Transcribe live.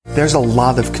There's a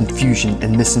lot of confusion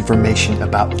and misinformation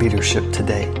about leadership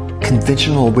today.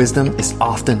 Conventional wisdom is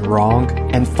often wrong,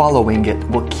 and following it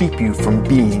will keep you from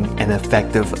being an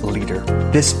effective leader.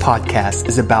 This podcast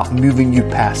is about moving you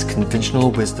past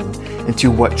conventional wisdom into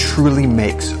what truly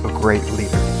makes a great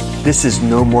leader. This is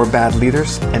No More Bad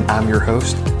Leaders, and I'm your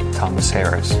host, Thomas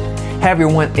Harris. Hey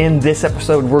everyone, in this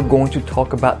episode, we're going to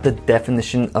talk about the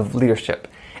definition of leadership.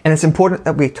 And it's important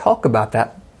that we talk about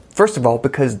that, first of all,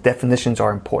 because definitions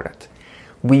are important.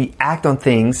 We act on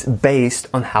things based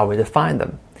on how we define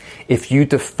them. If you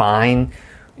define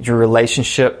your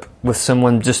relationship with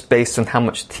someone just based on how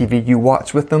much TV you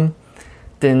watch with them,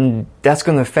 then that's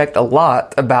going to affect a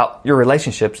lot about your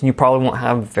relationships, and you probably won't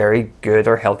have very good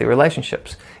or healthy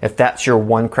relationships if that's your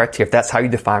one criteria, if that's how you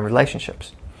define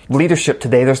relationships. Leadership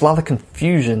today, there's a lot of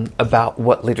confusion about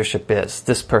what leadership is.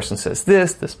 This person says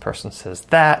this person says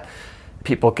that.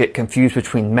 People get confused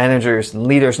between managers and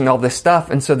leaders and all this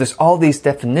stuff. And so there's all these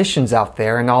definitions out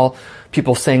there and all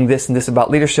people saying this and this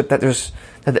about leadership that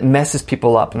it messes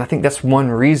people up. And I think that's one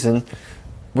reason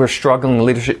we're struggling in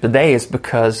leadership today, is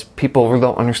because people really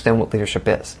don't understand what leadership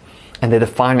is. And they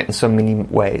define it in so many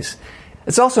ways.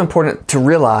 It's also important to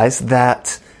realize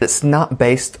that it's not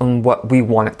based on what we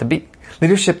want it to be.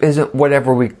 Leadership isn't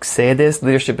whatever we say it is.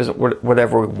 Leadership isn't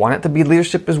whatever we want it to be.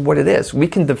 Leadership is what it is. We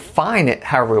can define it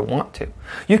however we want to.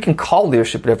 You can call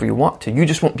leadership whatever you want to. You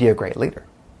just won't be a great leader.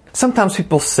 Sometimes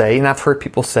people say, and I've heard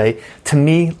people say, to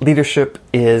me, leadership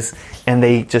is, and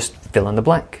they just fill in the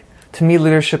blank. To me,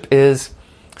 leadership is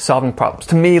solving problems.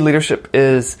 To me, leadership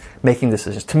is making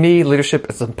decisions. To me, leadership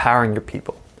is empowering your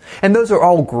people. And those are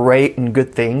all great and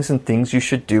good things and things you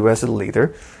should do as a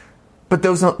leader, but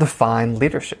those don't define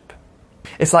leadership.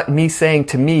 It's like me saying,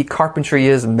 to me, carpentry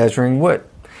is measuring wood.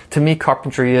 To me,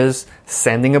 carpentry is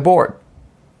sanding a board.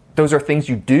 Those are things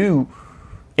you do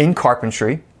in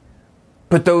carpentry,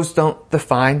 but those don't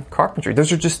define carpentry.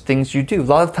 Those are just things you do. A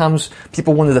lot of times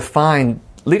people want to define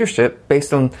leadership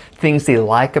based on things they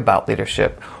like about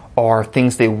leadership, or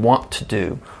things they want to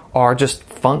do, or just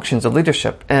functions of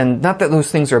leadership. And not that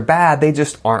those things are bad, they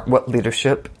just aren't what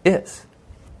leadership is.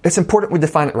 It's important we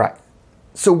define it right.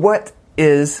 So what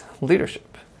is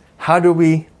leadership? How do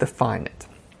we define it?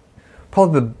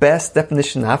 Probably the best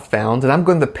definition I've found, and I'm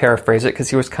going to paraphrase it because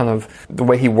he was kind of, the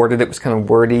way he worded it was kind of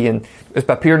wordy, and it was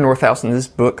by Peter Northouse in his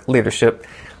book, Leadership.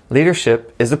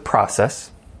 Leadership is a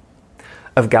process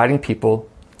of guiding people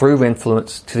through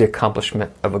influence to the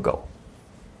accomplishment of a goal.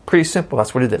 Pretty simple,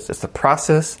 that's what it is. It's the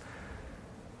process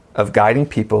of guiding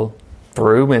people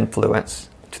through influence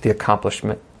to the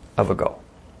accomplishment of a goal.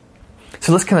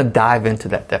 So let's kind of dive into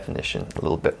that definition a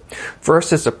little bit.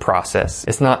 First, it's a process.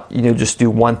 It's not, just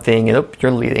do one thing and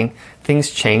you're leading.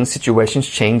 Things change, situations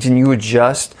change, and you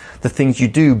adjust the things you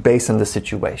do based on the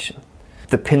situation.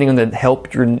 Depending on the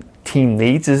help your team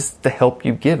needs is the help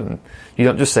you give them. You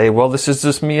don't just say, well, this is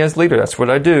just me as leader, that's what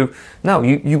I do. No,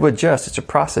 you adjust. It's a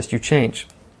process. You change.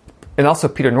 And also,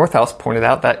 Peter Northouse pointed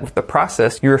out that with the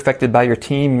process, you're affected by your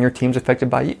team and your team's affected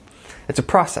by you. It's a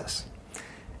process.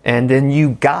 And then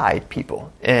you guide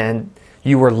people, and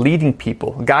you are leading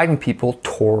people, guiding people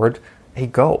toward a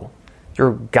goal.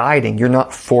 You're guiding. You're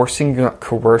not forcing. You're not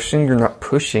coercing. You're not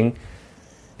pushing.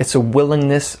 It's a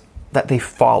willingness that they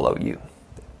follow you.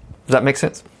 Does that make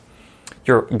sense?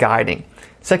 You're guiding.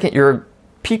 Second, you're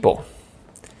people.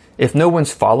 If no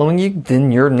one's following you,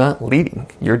 then you're not leading.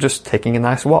 You're just taking a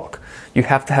nice walk. You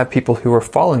have to have people who are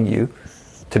following you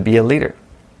to be a leader.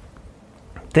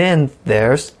 Then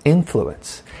there's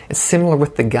influence. It's similar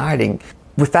with the guiding.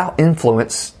 Without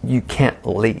influence, you can't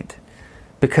lead.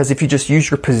 Because if you just use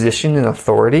your position and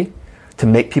authority to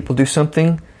make people do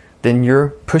something, then you're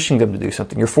pushing them to do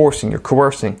something. You're forcing, you're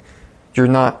coercing. You're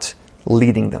not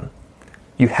leading them.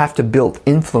 You have to build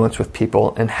influence with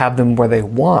people and have them where they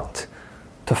want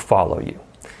to follow you.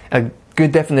 A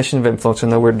good definition of influence, I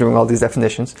know we're doing all these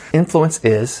definitions. Influence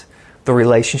is the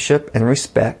relationship and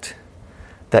respect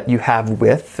that you have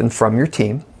with and from your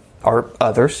team or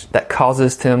others that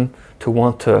causes them to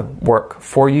want to work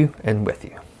for you and with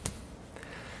you.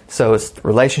 So it's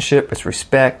relationship, it's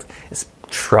respect, it's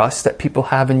trust that people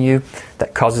have in you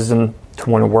that causes them to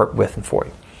want to work with and for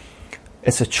you.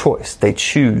 It's a choice. They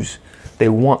choose, they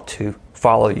want to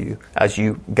follow you as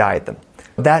you guide them.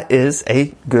 That is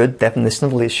a good definition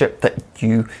of leadership that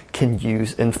you can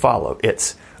use and follow.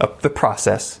 It's the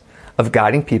process of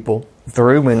guiding people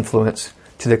through influence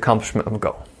to the accomplishment of a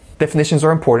goal. Definitions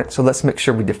are important, so let's make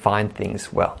sure we define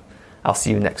things well. I'll see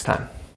you next time.